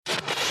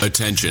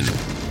Attention.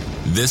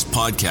 This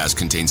podcast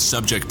contains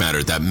subject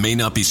matter that may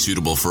not be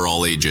suitable for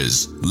all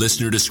ages.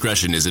 Listener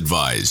discretion is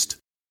advised.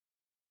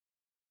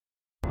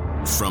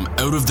 From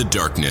out of the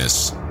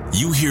darkness,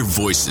 you hear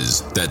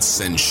voices that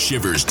send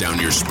shivers down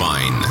your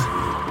spine.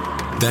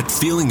 That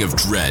feeling of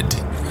dread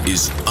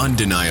is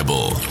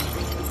undeniable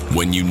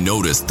when you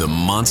notice the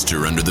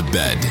monster under the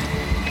bed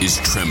is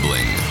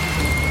trembling.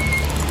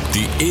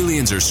 The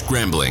aliens are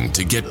scrambling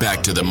to get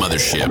back to the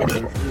mothership,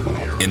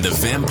 and the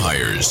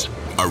vampires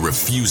are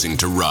refusing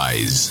to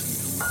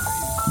rise.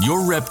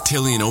 Your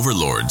reptilian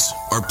overlords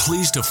are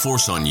pleased to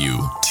force on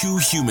you two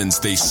humans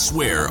they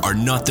swear are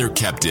not their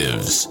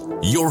captives.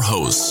 Your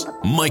hosts,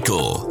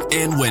 Michael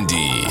and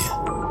Wendy.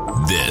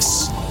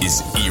 This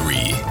is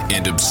Eerie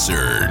and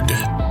Absurd.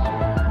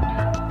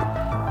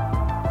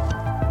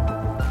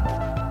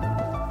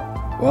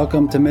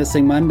 Welcome to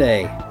Missing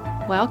Monday.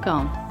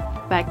 Welcome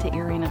back to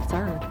Eerie and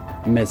Absurd.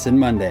 Missing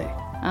Monday.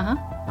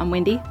 I'm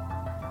Wendy.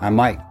 I'm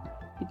Mike.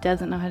 He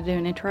doesn't know how to do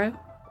an intro?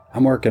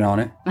 I'm working on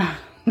it.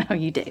 No,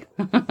 you do.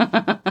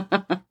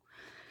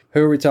 Who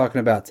are we talking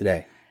about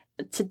today?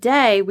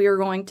 Today, we are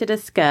going to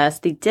discuss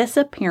the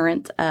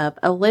disappearance of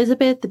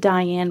Elizabeth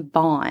Diane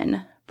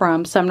Vaughn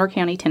from Sumner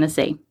County,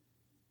 Tennessee.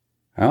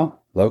 Oh,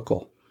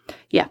 local.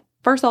 Yeah.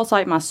 First, I'll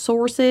cite my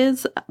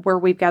sources where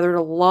we've gathered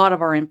a lot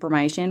of our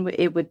information.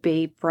 It would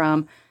be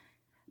from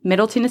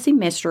Middle Tennessee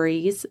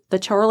Mysteries, The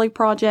Charlie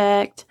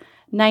Project,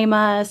 Name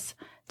Us,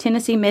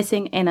 Tennessee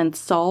Missing and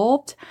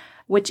Unsolved,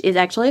 which is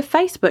actually a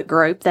Facebook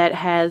group that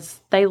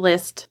they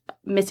list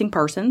missing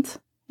persons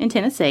in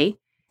Tennessee.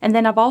 And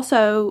then I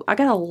got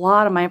a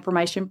lot of my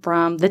information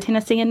from the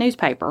Tennessean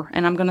newspaper,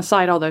 and I'm going to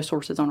cite all those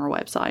sources on our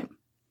website.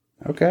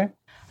 Okay.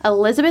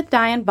 Elizabeth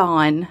Diane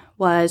Vaughn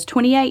was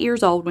 28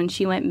 years old when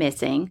she went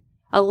missing.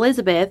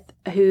 Elizabeth,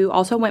 who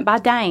also went by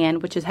Diane,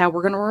 which is how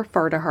we're going to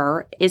refer to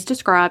her, is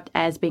described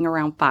as being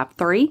around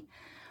 5'3",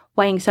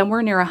 weighing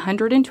somewhere near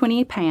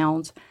 120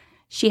 pounds.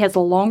 She has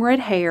long red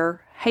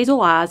hair,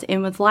 hazel eyes,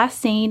 and was last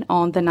seen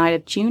on the night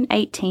of June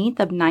 18th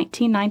of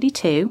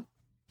 1992.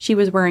 She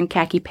was wearing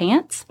khaki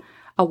pants,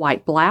 a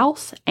white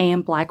blouse,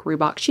 and black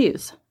Reebok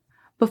shoes.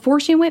 Before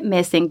she went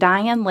missing,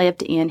 Diane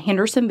lived in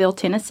Hendersonville,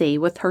 Tennessee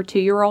with her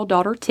 2-year-old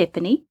daughter,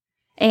 Tiffany,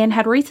 and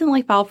had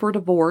recently filed for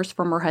divorce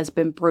from her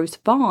husband, Bruce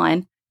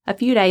Vaughn, a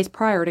few days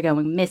prior to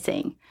going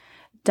missing.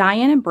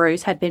 Diane and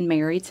Bruce had been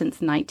married since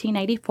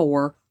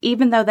 1984.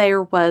 Even though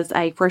there was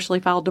a freshly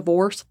filed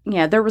divorce,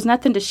 there was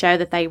nothing to show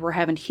that they were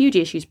having huge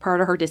issues prior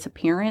to her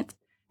disappearance.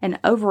 And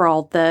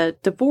overall, the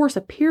divorce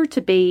appeared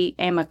to be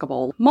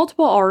amicable.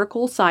 Multiple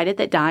articles cited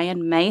that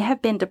Diane may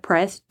have been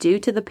depressed due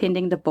to the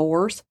pending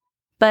divorce,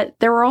 but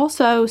there were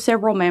also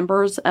several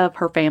members of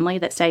her family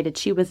that stated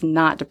she was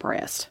not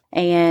depressed.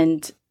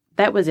 And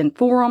that was in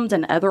forums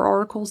and other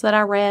articles that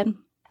I read.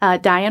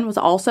 Diane was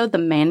also the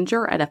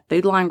manager at a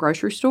Food Line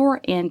grocery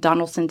store in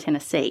Donaldson,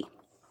 Tennessee.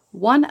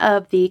 One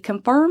of the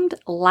confirmed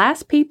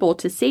last people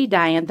to see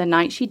Diane the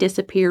night she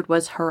disappeared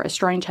was her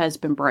estranged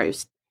husband,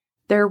 Bruce.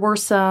 There were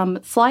some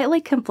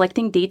slightly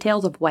conflicting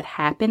details of what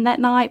happened that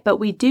night, but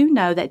we do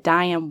know that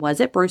Diane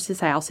was at Bruce's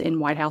house in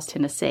White House,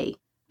 Tennessee.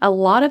 A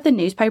lot of the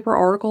newspaper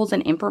articles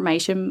and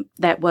information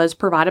that was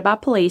provided by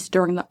police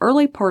during the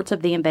early parts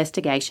of the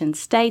investigation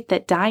state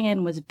that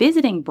Diane was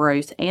visiting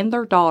Bruce and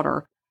their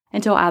daughter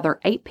until either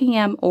 8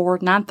 p.m. or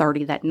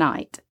 9:30 that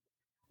night.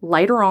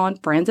 Later on,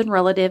 friends and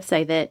relatives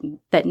say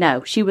that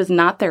no, she was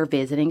not there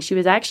visiting. She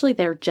was actually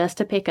there just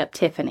to pick up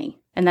Tiffany,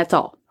 and that's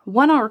all.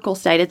 One article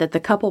stated that the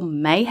couple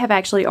may have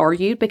actually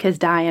argued because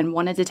Diane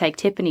wanted to take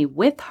Tiffany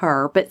with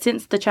her, but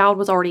since the child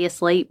was already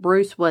asleep,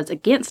 Bruce was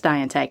against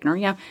Diane taking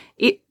her.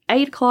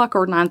 8 o'clock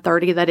or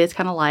 9:30, that is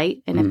kind of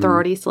late, and if they're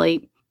already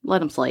asleep, let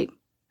them sleep.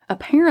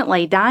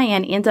 Apparently,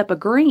 Diane ends up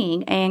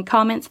agreeing and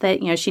comments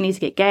that, she needs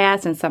to get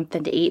gas and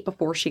something to eat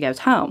before she goes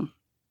home.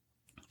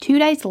 2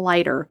 days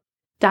later,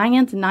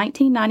 Diane's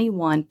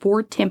 1991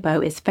 Ford Tempo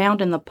is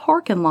found in the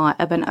parking lot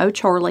of an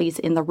O'Charlie's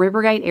in the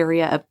Rivergate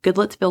area of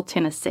Goodlettsville,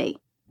 Tennessee.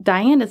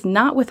 Diane is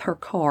not with her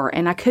car,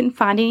 and I couldn't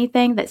find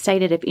anything that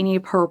stated if any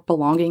of her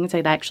belongings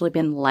had actually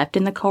been left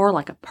in the car,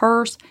 like a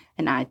purse,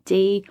 an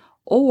ID,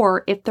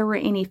 or if there were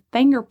any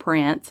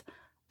fingerprints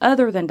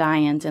other than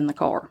Diane's in the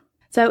car.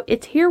 So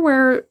it's here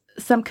where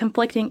some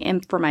conflicting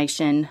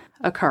information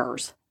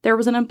occurs. There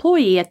was an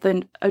employee at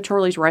the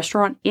O'Charlie's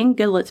restaurant in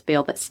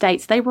Goodlettsville that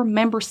states they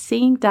remember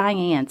seeing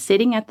Diane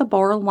sitting at the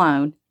bar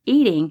alone,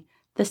 eating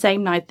the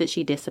same night that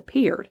she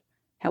disappeared.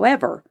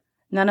 However,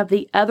 none of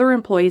the other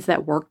employees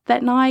that worked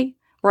that night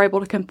were able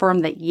to confirm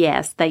that,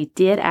 yes, they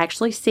did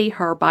actually see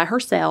her by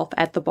herself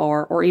at the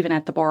bar or even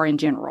at the bar in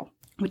general.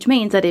 Which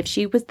means that if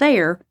she was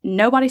there,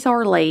 nobody saw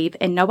her leave,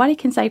 and nobody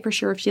can say for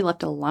sure if she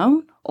left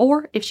alone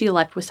or if she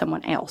left with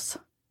someone else.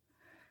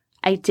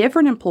 A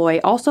different employee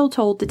also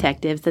told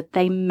detectives that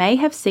they may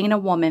have seen a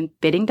woman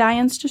fitting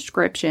Diane's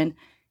description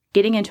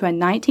getting into a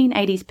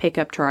 1980s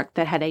pickup truck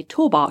that had a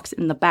toolbox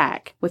in the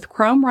back with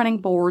chrome running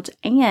boards,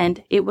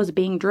 and it was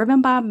being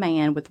driven by a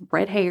man with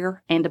red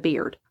hair and a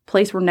beard.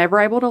 Police were never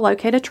able to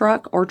locate a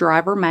truck or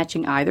driver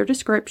matching either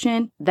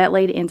description. That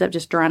lead ends up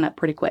just drying up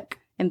pretty quick.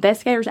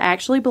 Investigators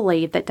actually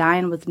believe that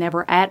Diane was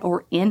never at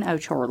or in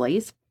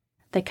O'Charley's.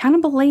 They kind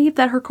of believe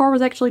that her car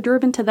was actually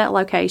driven to that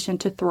location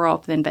to throw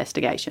off the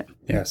investigation.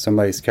 Yeah,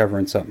 somebody's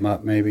covering something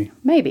up, maybe.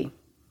 Maybe.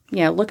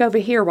 Look over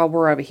here while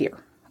we're over here.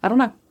 I don't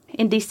know.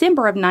 In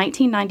December of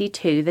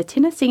 1992, the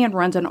Tennessean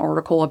runs an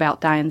article about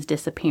Diane's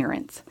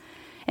disappearance.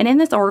 And in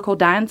this article,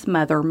 Diane's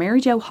mother, Mary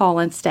Jo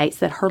Holland, states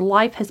that her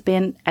life has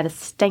been at a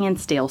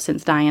standstill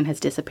since Diane has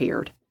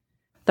disappeared.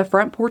 The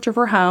front porch of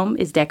her home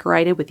is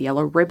decorated with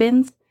yellow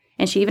ribbons,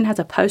 and she even has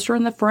a poster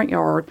in the front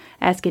yard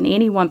asking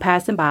anyone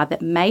passing by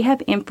that may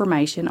have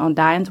information on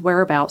Diane's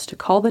whereabouts to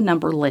call the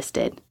number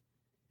listed.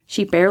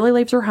 She barely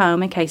leaves her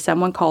home in case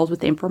someone calls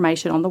with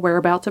information on the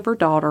whereabouts of her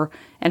daughter,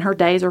 and her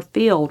days are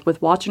filled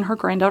with watching her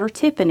granddaughter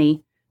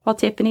Tiffany while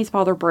Tiffany's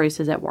father Bruce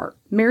is at work.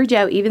 Mary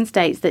Jo even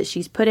states that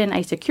she's put in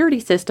a security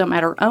system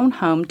at her own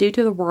home due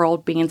to the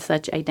world being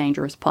such a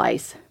dangerous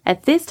place.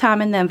 At this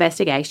time in the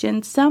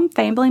investigation, some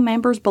family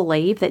members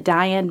believe that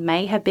Diane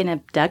may have been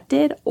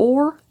abducted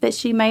or that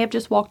she may have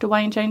just walked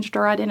away and changed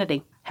her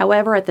identity.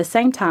 However, at the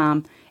same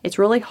time, it's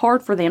really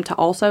hard for them to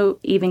also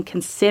even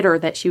consider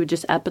that she would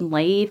just up and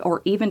leave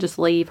or even just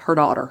leave her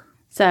daughter.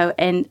 So,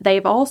 and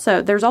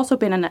there's also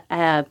been an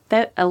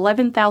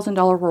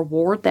 $11,000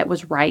 reward that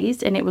was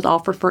raised, and it was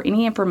offered for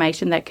any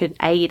information that could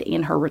aid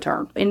in her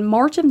return. In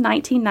March of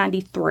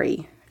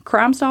 1993,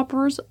 Crime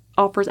Stoppers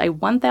offers a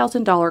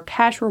 $1,000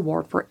 cash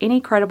reward for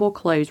any credible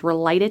clues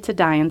related to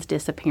Diane's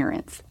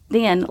disappearance.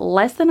 Then,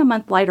 less than a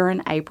month later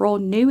in April,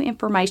 new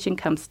information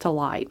comes to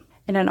light.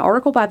 In an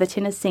article by the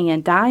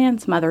Tennessean,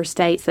 Diane's mother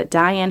states that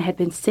Diane had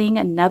been seeing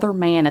another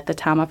man at the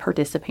time of her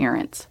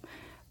disappearance.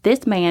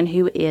 This man,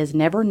 who is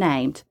never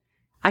named,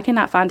 I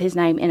cannot find his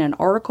name in an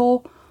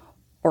article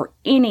or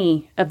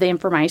any of the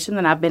information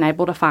that I've been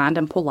able to find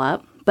and pull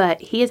up,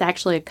 but he is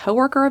actually a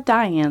coworker of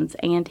Diane's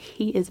and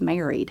he is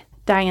married.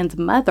 Diane's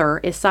mother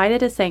is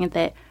cited as saying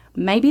that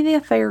maybe the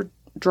affair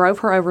drove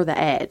her over the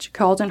edge,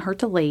 causing her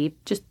to leave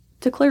just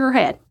to clear her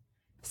head.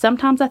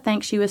 Sometimes I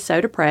think she was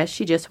so depressed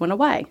she just went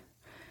away.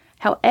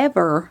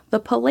 However, the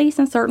police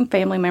and certain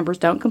family members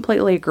don't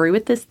completely agree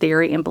with this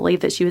theory and believe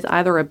that she was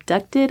either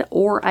abducted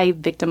or a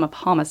victim of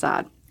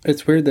homicide.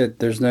 It's weird that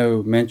there's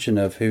no mention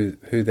of who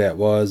that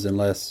was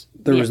unless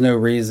there was no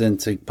reason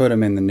to put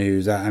him in the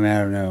news. I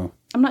don't know.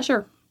 I'm not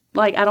sure.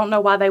 I don't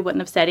know why they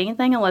wouldn't have said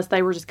anything unless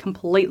they were just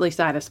completely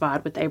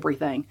satisfied with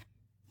everything.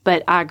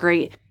 But I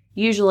agree.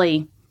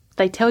 Usually,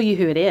 they tell you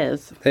who it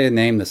is. They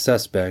name the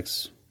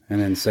suspects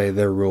and then say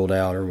they're ruled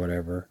out or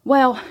whatever.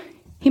 Well,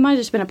 he might have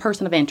just been a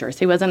person of interest.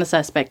 He wasn't a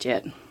suspect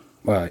yet.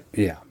 Well,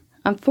 yeah.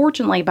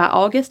 Unfortunately, by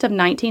August of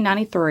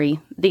 1993,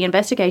 the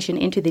investigation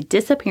into the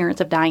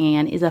disappearance of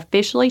Diane is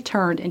officially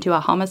turned into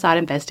a homicide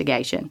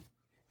investigation.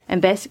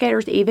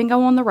 Investigators even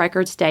go on the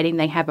record stating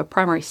they have a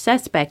primary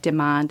suspect in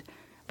mind,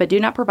 but do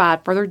not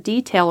provide further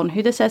detail on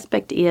who the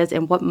suspect is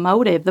and what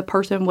motive the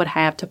person would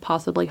have to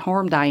possibly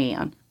harm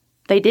Diane.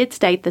 They did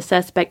state the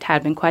suspect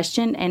had been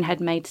questioned and had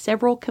made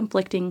several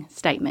conflicting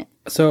statements.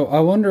 So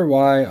I wonder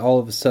why all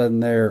of a sudden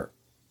they're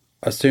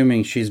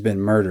assuming she's been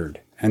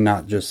murdered and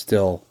not just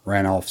still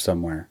ran off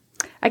somewhere.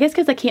 I guess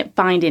because they can't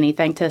find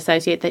anything to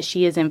associate that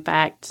she is in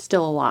fact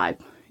still alive.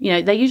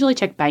 They usually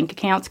check bank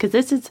accounts because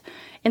this is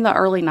in the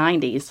early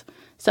 90s.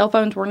 Cell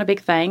phones weren't a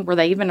big thing. Were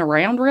they even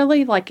around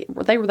really?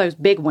 They were those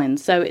big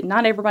ones. So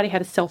not everybody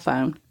had a cell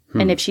phone.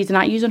 And if she's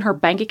not using her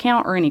bank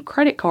account or any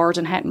credit cards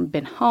and hadn't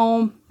been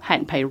home,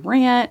 hadn't paid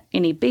rent,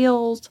 any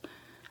bills,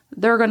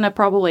 they're going to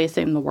probably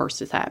assume the worst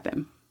has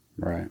happened.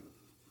 Right.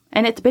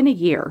 And it's been a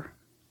year.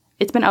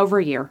 It's been over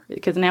a year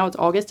because now it's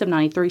August of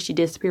 93. She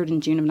disappeared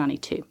in June of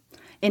 92.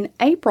 In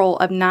April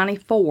of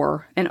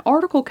 94, an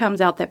article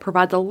comes out that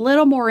provides a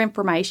little more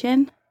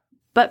information,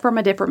 but from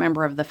a different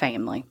member of the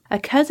family. A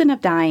cousin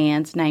of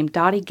Diane's named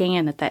Dottie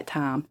Gann at that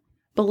time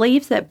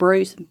believes that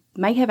Bruce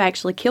may have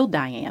actually killed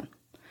Diane.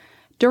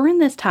 During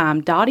this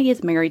time, Dottie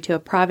is married to a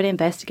private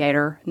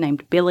investigator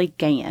named Billy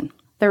Gann.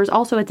 There is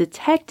also a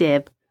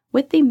detective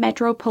with the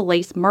Metro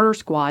Police Murder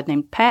Squad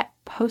named Pat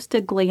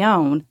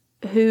Postiglione,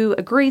 who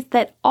agrees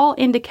that all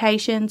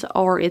indications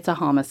are it's a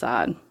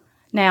homicide.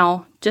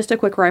 Now, just a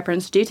quick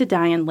reference, due to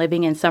Diane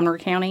living in Sumner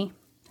County,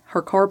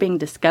 her car being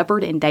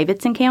discovered in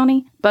Davidson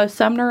County, both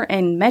Sumner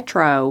and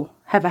Metro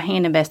have a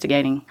hand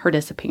investigating her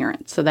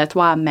disappearance. So that's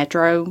why a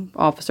Metro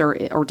officer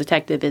or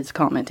detective is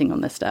commenting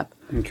on this stuff.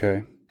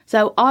 Okay.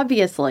 So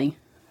obviously,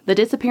 the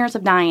disappearance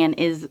of Diane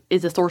is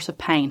a source of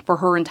pain for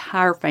her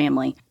entire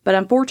family. But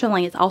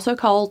unfortunately, it's also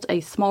caused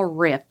a small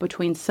rift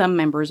between some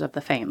members of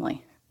the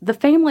family. The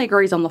family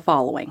agrees on the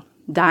following.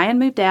 Diane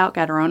moved out,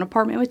 got her own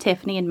apartment with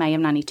Tiffany in May of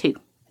 92.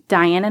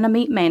 Diane and a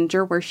meat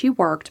manager where she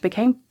worked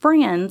became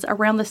friends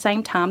around the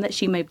same time that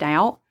she moved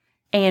out.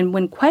 And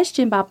when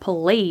questioned by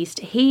police,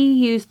 he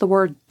used the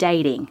word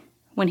dating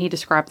when he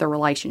described their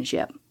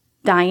relationship.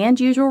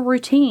 Diane's usual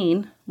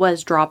routine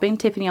was dropping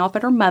Tiffany off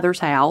at her mother's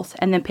house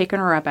and then picking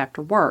her up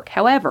after work.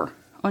 However,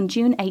 on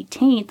June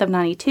 18th of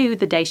 92,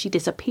 the day she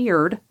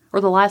disappeared, or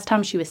the last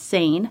time she was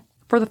seen,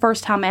 for the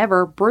first time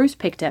ever, Bruce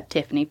picked up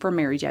Tiffany from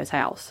Mary Jo's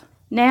house.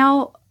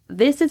 Now,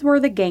 this is where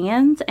the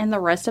Gans and the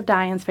rest of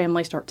Diane's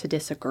family start to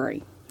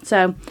disagree.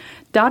 So,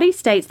 Dottie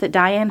states that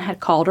Diane had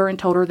called her and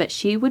told her that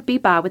she would be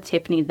by with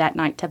Tiffany that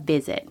night to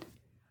visit.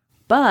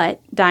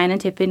 But Diane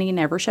and Tiffany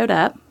never showed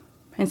up.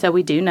 And so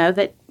we do know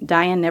that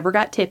Diane never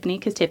got Tiffany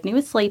because Tiffany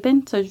was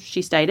sleeping, so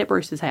she stayed at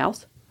Bruce's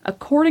house.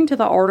 According to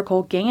the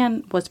article,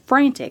 Gan was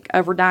frantic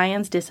over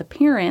Diane's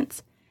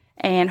disappearance,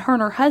 and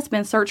her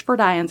husband searched for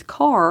Diane's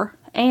car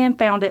and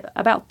found it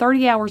about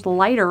 30 hours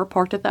later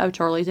parked at the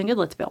O'Charlie's in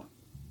Goodlettsville.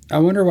 I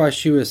wonder why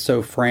she was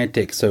so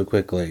frantic so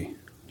quickly.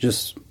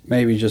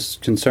 Maybe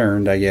just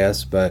concerned, I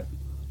guess, but...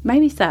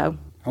 Maybe so.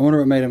 I wonder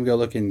what made him go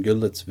look in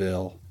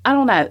Goodlettsville. I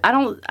don't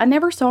know. I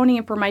never saw any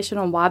information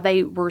on why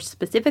they were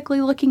specifically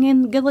looking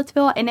in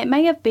Goodlettsville, and it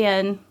may have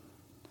been,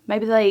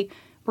 maybe they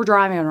were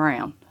driving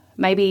around.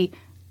 Maybe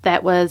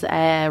that was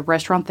a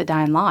restaurant that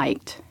Diane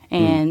liked,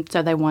 and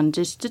so they wanted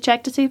just to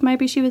check to see if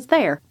maybe she was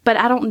there. But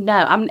I don't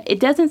know. It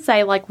doesn't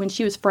say, like, when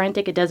she was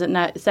frantic, it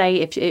doesn't say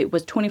if it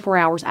was 24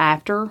 hours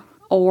after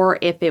or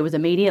if it was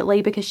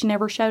immediately because she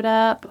never showed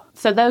up.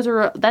 So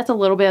that's a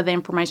little bit of the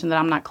information that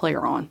I'm not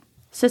clear on.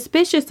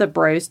 Suspicious of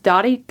Bruce,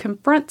 Dottie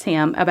confronts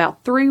him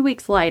about 3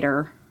 weeks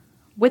later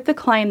with the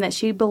claim that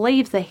she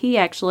believes that he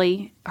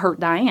actually hurt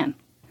Diane.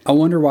 I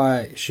wonder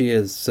why she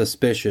is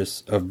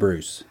suspicious of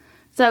Bruce.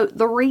 So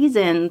the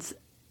reasons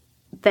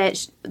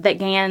that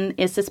Gan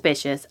is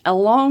suspicious,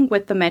 along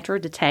with the Metro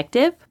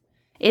detective,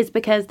 is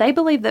because they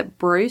believe that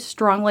Bruce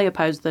strongly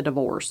opposed the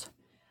divorce.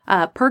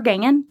 Per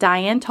Gan,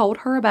 Diane told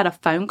her about a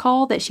phone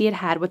call that she had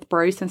had with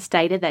Bruce and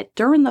stated that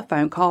during the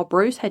phone call,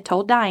 Bruce had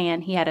told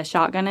Diane he had a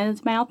shotgun in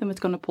his mouth and was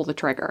going to pull the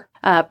trigger.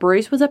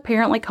 Bruce was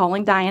apparently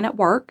calling Diane at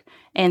work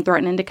and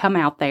threatening to come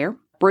out there.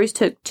 Bruce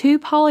took 2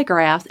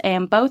 polygraphs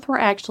and both were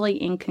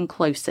actually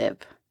inconclusive.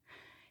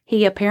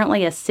 He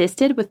apparently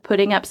assisted with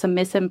putting up some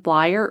missing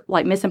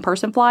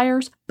person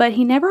flyers, but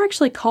he never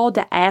actually called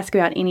to ask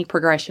about any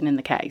progression in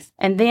the case.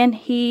 And then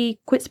he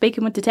quit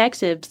speaking with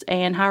detectives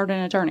and hired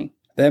an attorney.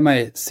 That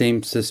might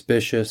seem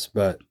suspicious,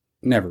 but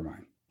never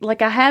mind.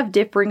 Like, I have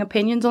differing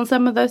opinions on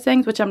some of those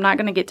things, which I'm not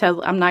going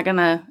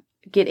to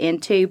get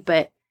into,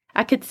 but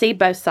I could see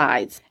both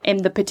sides and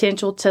the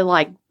potential to,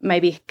 like,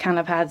 maybe kind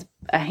of have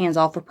a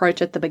hands-off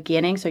approach at the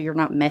beginning so you're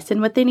not messing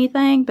with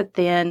anything. But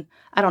then,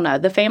 I don't know,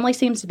 the family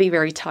seems to be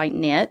very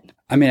tight-knit.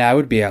 I mean, I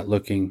would be out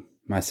looking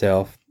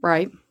myself.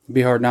 Right. It'd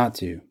be hard not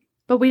to.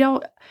 But we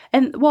don't,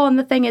 and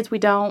the thing is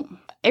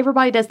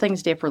everybody does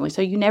things differently,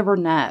 so you never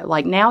know.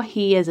 Like, now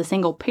he is a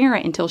single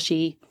parent until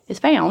she is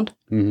found.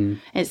 Mm-hmm.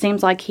 And it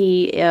seems like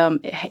he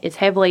is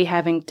heavily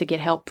having to get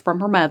help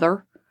from her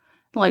mother,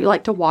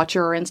 like to watch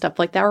her and stuff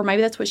like that. Or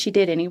maybe that's what she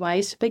did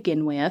anyways to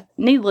begin with.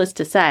 Needless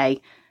to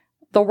say,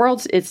 the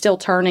world is still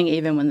turning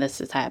even when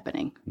this is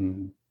happening.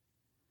 Mm-hmm.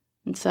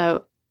 And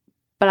so,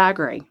 but I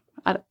agree.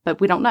 But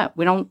we don't know.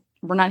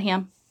 We're not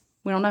him.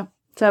 We don't know.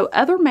 So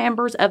other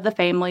members of the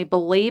family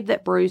believe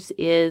that Bruce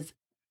is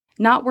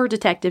not where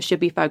detectives should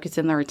be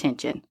focusing their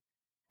attention.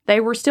 They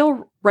were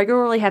still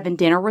regularly having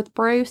dinner with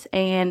Bruce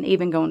and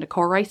even going to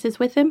car races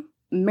with him.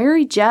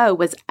 Mary Jo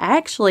was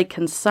actually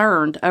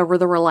concerned over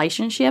the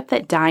relationship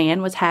that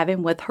Diane was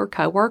having with her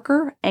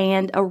coworker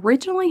and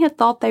originally had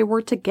thought they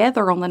were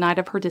together on the night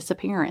of her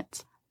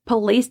disappearance.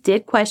 Police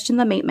did question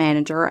the meat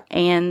manager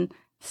and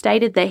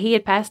stated that he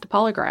had passed a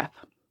polygraph.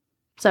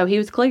 So he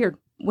was cleared.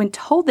 When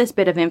told this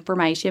bit of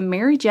information,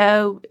 Mary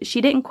Jo,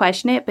 she didn't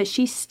question it, but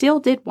she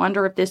still did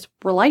wonder if this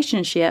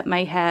relationship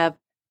may have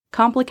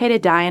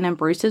complicated Diane and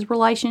Bruce's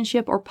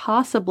relationship or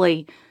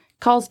possibly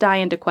caused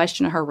Diane to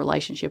question her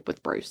relationship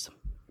with Bruce.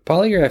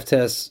 Polygraph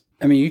tests,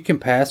 I mean, you can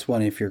pass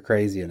one if you're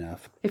crazy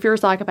enough. If you're a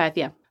psychopath,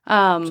 yeah.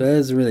 So that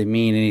doesn't really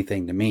mean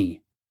anything to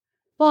me.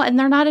 Well, and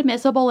they're not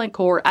admissible in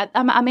court.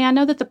 I mean, I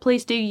know that the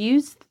police do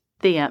use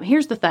them.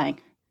 Here's the thing.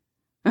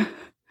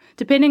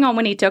 Depending on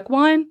when he took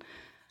one,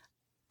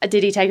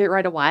 did he take it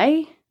right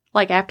away?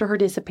 Like after her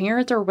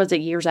disappearance, or was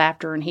it years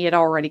after and he had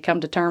already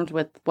come to terms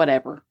with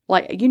whatever?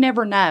 Like, you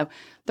never know.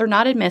 They're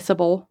not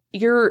admissible.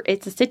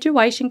 It's a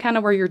situation kind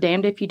of where you're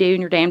damned if you do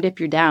and you're damned if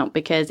you don't.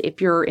 Because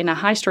if you're in a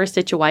high stress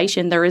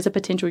situation, there is a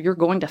potential you're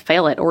going to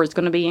fail it or it's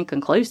going to be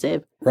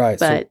inconclusive. Right.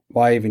 But so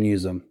why even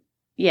use them?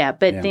 Yeah.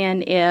 But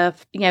then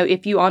if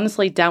you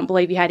honestly don't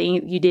believe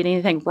you did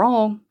anything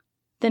wrong,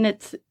 then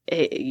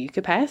you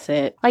could pass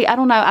it. Like, I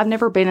don't know. I've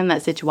never been in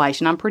that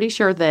situation. I'm pretty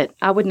sure that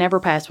I would never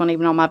pass one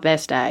even on my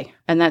best day.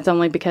 And that's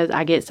only because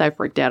I get so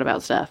freaked out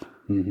about stuff.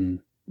 Mm-hmm.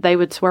 They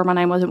would swear my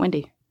name wasn't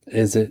Wendy.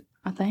 Is it?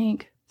 I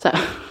think. So,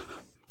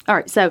 all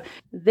right. So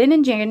then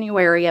in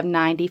January of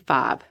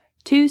 95,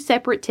 2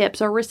 separate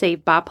tips are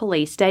received by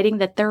police stating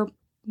that there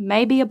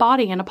may be a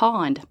body in a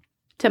pond.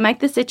 To make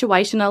the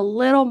situation a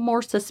little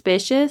more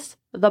suspicious,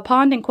 the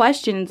pond in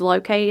question is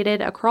located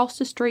across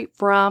the street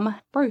from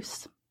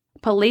Bruce.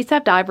 Police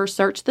have divers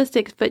search the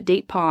 6-foot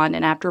deep pond,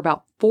 and after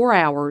about 4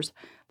 hours,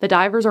 the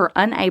divers are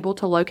unable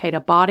to locate a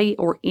body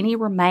or any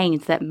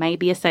remains that may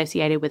be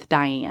associated with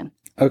Diane.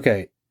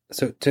 Okay,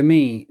 so to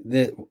me,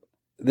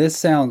 this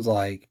sounds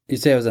like, you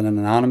say it was an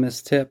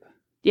anonymous tip?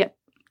 Yep,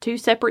 2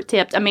 separate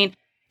tips. I mean,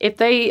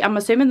 I'm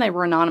assuming they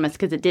were anonymous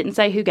because it didn't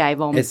say who gave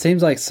them. It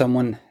seems like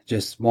someone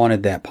just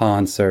wanted that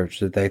pawn search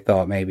that they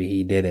thought maybe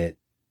he did it,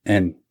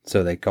 and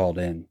so they called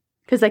in.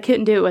 Because they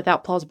couldn't do it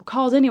without plausible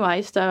cause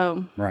anyway,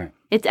 so... Right.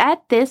 It's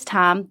at this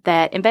time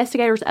that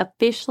investigators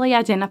officially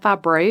identify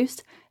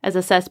Bruce as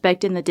a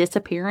suspect in the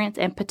disappearance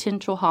and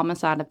potential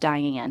homicide of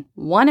Diane.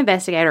 One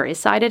investigator is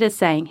cited as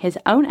saying his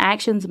own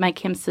actions make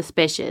him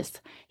suspicious.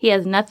 He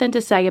has nothing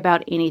to say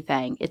about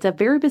anything. It's a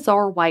very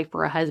bizarre way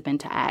for a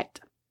husband to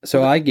act.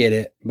 So I get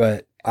it,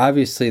 but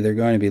obviously they're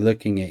going to be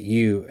looking at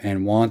you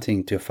and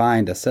wanting to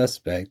find a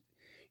suspect.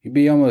 You'd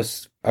be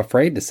almost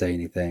afraid to say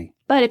anything.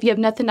 But if you have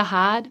nothing to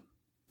hide,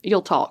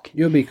 you'll talk.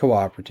 You'll be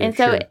cooperative. And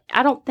so sure.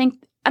 I don't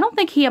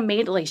think he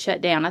immediately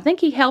shut down. I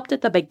think he helped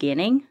at the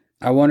beginning.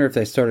 I wonder if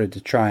they started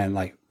to try and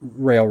like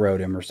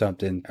railroad him or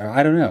something.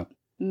 I don't know.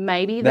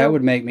 Maybe that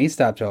would make me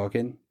stop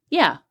talking.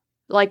 Yeah.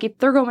 Like if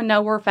they're going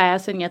nowhere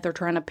fast and yet they're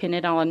trying to pin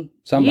it on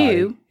somebody.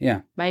 You.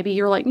 Yeah. Maybe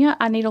you're like, yeah,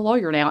 I need a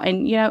lawyer now.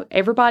 And,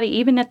 everybody,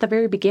 even at the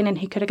very beginning,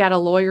 he could have got a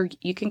lawyer.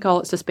 You can call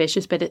it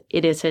suspicious, but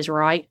it is his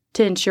right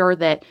to ensure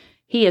that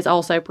he is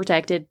also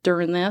protected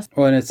during this.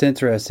 Well, and it's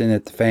interesting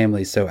that the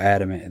family's so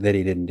adamant that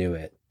he didn't do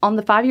it. On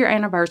the 5-year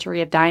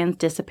anniversary of Diane's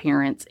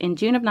disappearance, in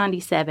June of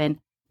 1997,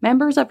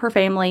 members of her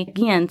family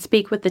again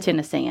speak with the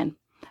Tennessean.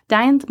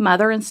 Diane's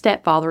mother and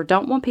stepfather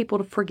don't want people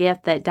to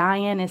forget that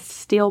Diane is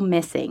still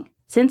missing.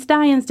 Since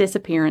Diane's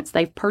disappearance,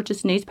 they've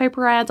purchased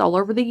newspaper ads all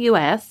over the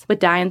U.S. with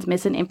Diane's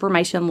missing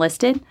information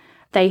listed.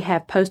 They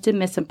have posted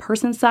missing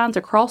person signs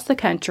across the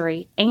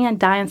country, and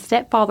Diane's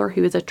stepfather,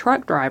 who is a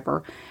truck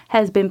driver,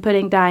 has been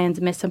putting Diane's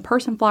missing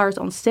person flyers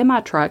on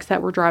semi-trucks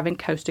that were driving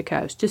coast to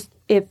coast. Just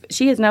if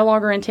she is no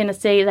longer in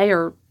Tennessee, they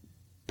are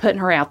putting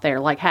her out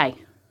there like, hey,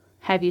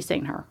 have you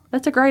seen her?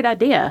 That's a great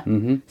idea,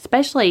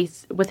 especially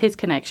with his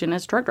connection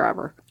as truck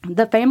driver.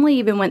 The family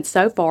even went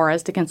so far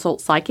as to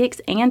consult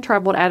psychics and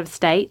traveled out of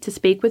state to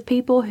speak with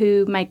people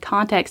who made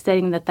contact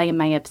stating that they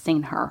may have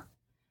seen her.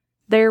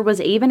 There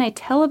was even a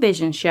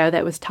television show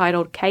that was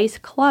titled Case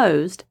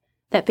Closed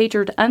that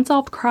featured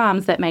unsolved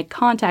crimes that made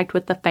contact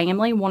with the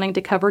family wanting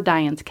to cover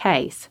Diane's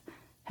case.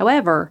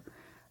 However,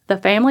 the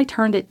family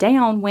turned it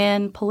down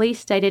when police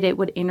stated it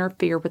would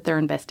interfere with their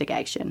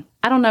investigation.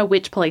 I don't know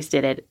which police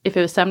did it, if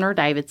it was Sumner or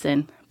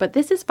Davidson, but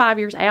this is 5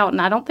 years out,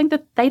 and I don't think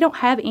that they don't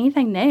have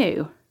anything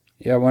new.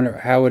 Yeah, I wonder,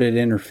 how would it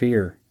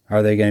interfere?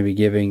 Are they going to be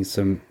giving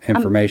some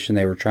information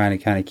they were trying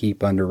to kind of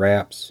keep under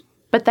wraps?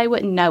 But they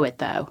wouldn't know it,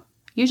 though.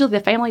 Usually the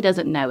family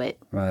doesn't know it.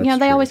 Well, they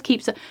true. always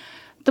keep...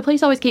 The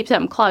police always keep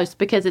something close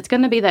because it's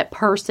going to be that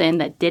person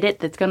that did it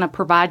that's going to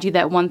provide you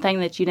that one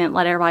thing that you didn't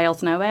let everybody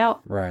else know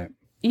about. Right.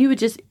 You would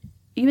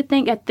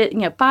think at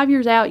the 5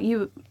 years out,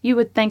 you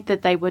would think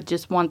that they would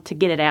just want to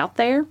get it out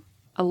there.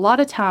 A lot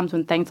of times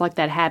when things like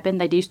that happen,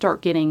 they do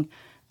start getting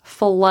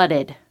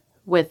flooded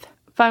with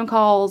phone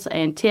calls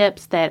and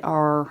tips that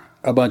are...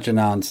 a bunch of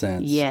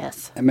nonsense.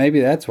 Yes. And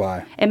maybe that's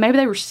why. And maybe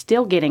they were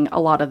still getting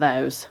a lot of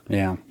those.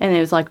 Yeah. And it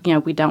was like,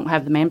 we don't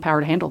have the manpower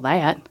to handle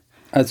that.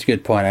 That's a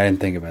good point. I didn't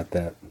think about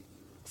that.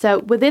 So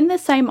within the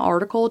same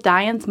article,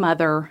 Diane's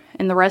mother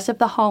and the rest of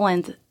the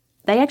Hollands,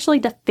 they actually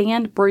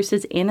defend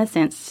Bruce's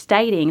innocence,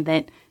 stating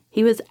that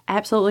he was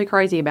absolutely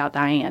crazy about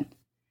Diane.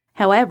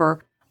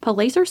 However,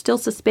 police are still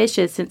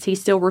suspicious since he's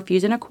still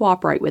refusing to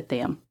cooperate with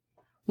them.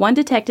 One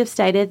detective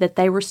stated that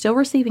they were still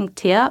receiving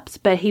tips,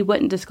 but he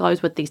wouldn't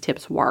disclose what these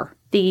tips were.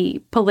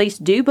 The police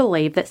do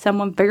believe that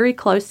someone very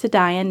close to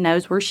Diane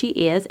knows where she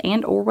is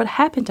and or what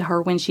happened to her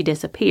when she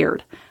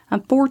disappeared.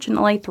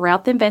 Unfortunately,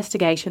 throughout the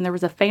investigation, there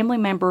was a family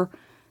member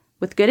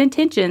with good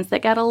intentions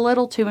that got a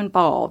little too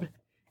involved.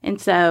 And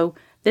so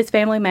this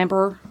family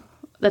member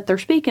that they're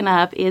speaking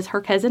of is her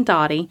cousin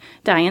Dottie,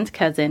 Diane's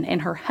cousin,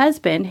 and her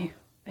husband,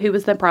 who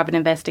was the private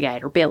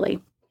investigator,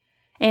 Billy.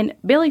 And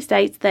Billy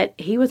states that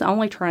he was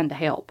only trying to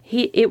help.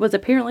 It was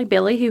apparently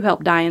Billy who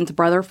helped Diane's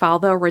brother file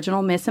the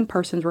original missing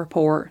persons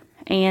report,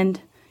 and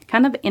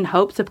kind of in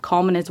hopes of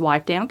calming his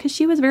wife down because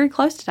she was very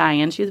close to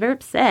Diane. She was very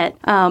upset.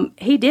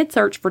 He did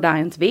search for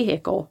Diane's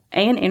vehicle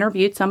and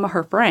interviewed some of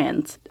her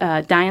friends.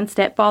 Diane's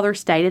stepfather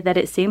stated that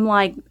it seemed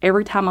like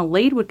every time a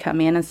lead would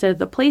come in, instead of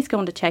the police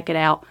going to check it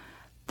out,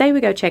 they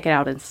would go check it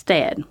out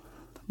instead,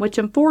 which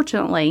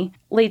unfortunately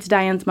leads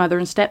Diane's mother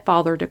and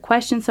stepfather to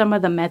question some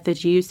of the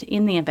methods used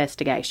in the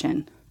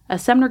investigation. A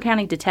Sumner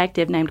County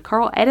detective named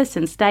Carl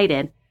Edison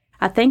stated,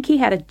 "I think he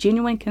had a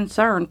genuine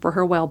concern for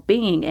her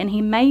well-being, and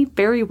he may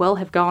very well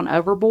have gone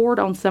overboard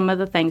on some of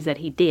the things that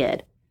he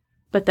did.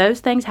 But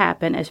those things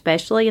happen,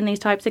 especially in these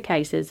types of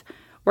cases,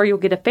 where you'll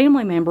get a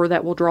family member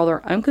that will draw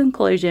their own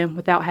conclusion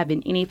without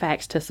having any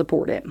facts to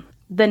support it."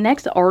 The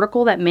next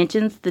article that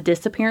mentions the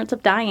disappearance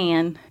of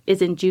Diane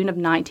is in June of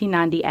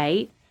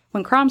 1998,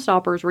 when Crime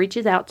Stoppers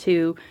reaches out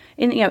to,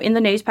 in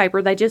the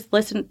newspaper, they just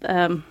listed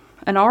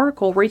an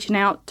article reaching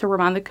out to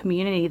remind the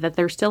community that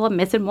there's still a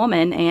missing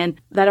woman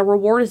and that a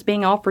reward is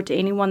being offered to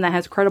anyone that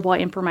has credible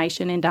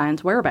information in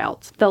Diane's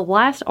whereabouts. The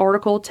last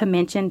article to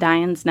mention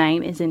Diane's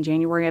name is in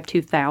January of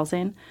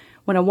 2000,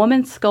 when a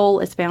woman's skull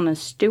is found in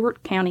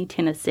Stewart County,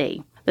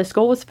 Tennessee. The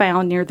skull was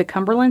found near the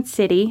Cumberland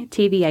City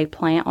TVA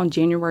plant on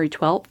January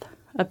 12th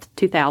of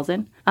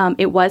 2000.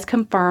 It was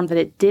confirmed that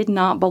it did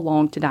not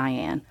belong to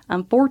Diane.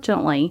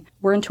 Unfortunately,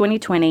 we're in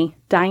 2020.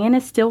 Diane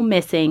is still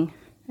missing,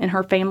 and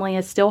her family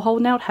is still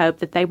holding out hope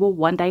that they will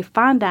one day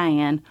find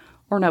Diane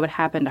or know what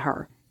happened to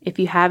her. If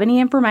you have any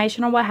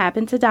information on what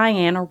happened to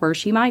Diane or where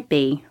she might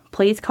be,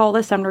 please call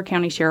the Sumner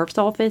County Sheriff's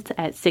Office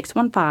at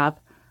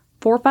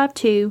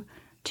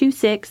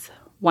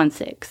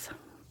 615-452-2616.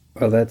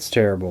 Oh, that's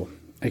terrible.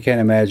 I can't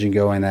imagine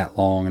going that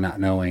long and not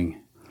knowing.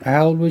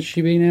 How old would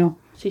she be now?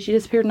 She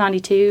disappeared in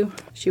 92.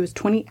 She was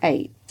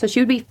 28. So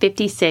she would be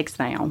 56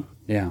 now.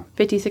 Yeah.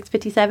 56,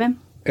 57.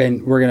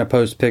 And we're going to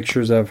post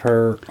pictures of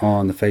her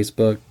on the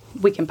Facebook.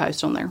 We can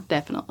post on there,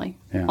 definitely.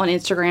 Yeah. On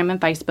Instagram and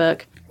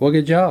Facebook. Well,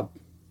 good job.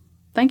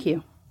 Thank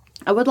you.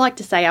 I would like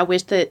to say I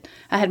wish that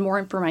I had more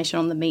information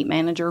on the meat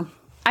manager.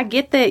 I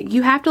get that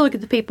you have to look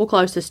at the people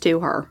closest to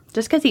her.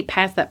 Just because he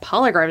passed that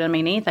polygraph doesn't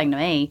mean anything to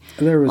me.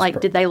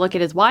 Did they look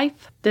at his wife?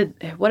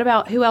 What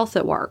about who else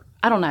at work?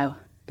 I don't know.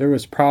 There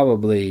was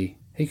probably,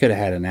 he could have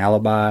had an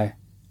alibi.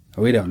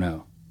 We don't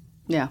know.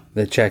 Yeah.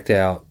 That checked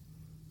out,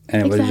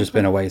 and it would have just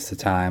been a waste of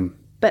time.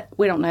 But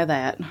we don't know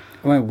that.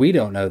 Well, we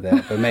don't know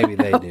that, but maybe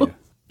they do.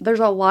 There's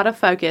a lot of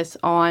focus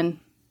on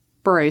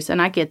Bruce,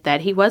 and I get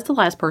that. He was the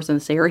last person to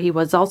see her. He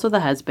was also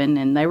the husband,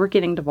 and they were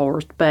getting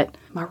divorced, but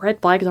my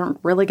red flags aren't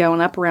really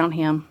going up around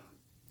him.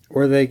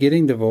 Were they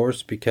getting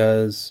divorced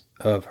because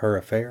of her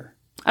affair?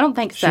 I don't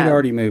think so. She'd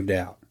already moved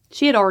out.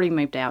 She had already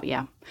moved out,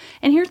 yeah.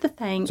 And here's the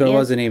thing. So it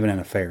wasn't even an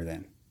affair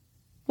then?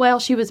 Well,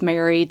 she was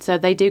married, so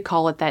they do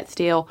call it that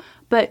still.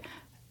 But,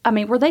 I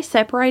mean, were they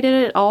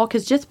separated at all?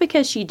 Because just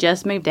because she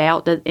just moved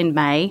out in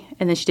May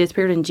and then she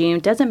disappeared in June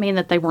doesn't mean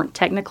that they weren't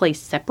technically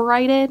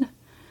separated.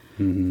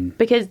 Mm-hmm.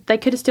 Because they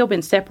could have still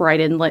been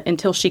separated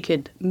until she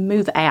could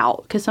move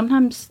out. Because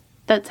sometimes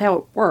that's how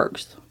it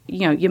works.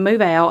 You know, you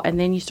move out and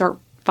then you start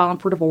filing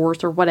for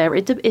divorce or whatever.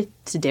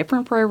 It's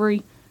different for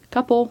every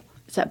couple.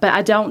 So, but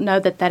I don't know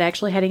that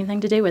actually had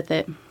anything to do with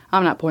it.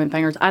 I'm not pointing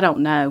fingers. I don't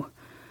know.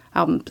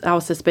 I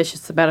was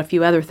suspicious about a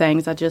few other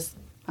things. I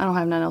don't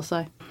have nothing else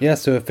to say. Yeah,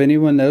 so if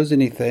anyone knows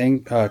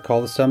anything,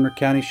 call the Sumner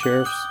County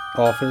Sheriff's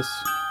Office.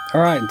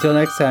 All right, until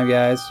next time,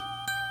 guys.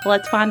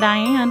 Let's find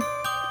Diane.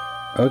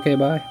 Okay,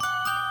 bye.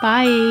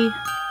 Bye.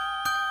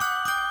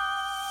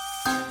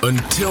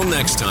 Until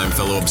next time,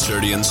 fellow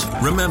Absurdians,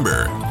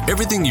 remember,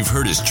 everything you've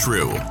heard is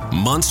true.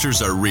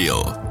 Monsters are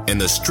real, and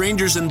the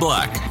strangers in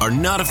black are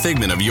not a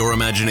figment of your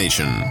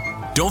imagination.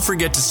 Don't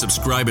forget to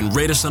subscribe and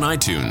rate us on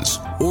iTunes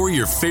or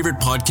your favorite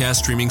podcast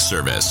streaming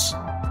service.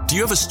 Do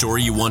you have a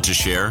story you want to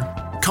share?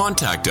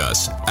 Contact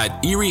us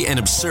at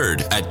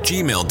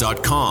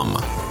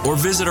eerieandabsurd@gmail.com or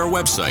visit our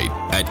website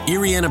at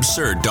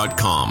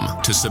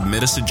eerieandabsurd.com to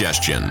submit a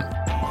suggestion.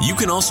 You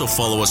can also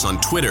follow us on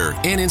Twitter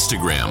and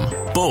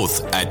Instagram,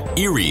 both at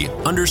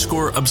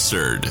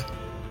eerie_absurd.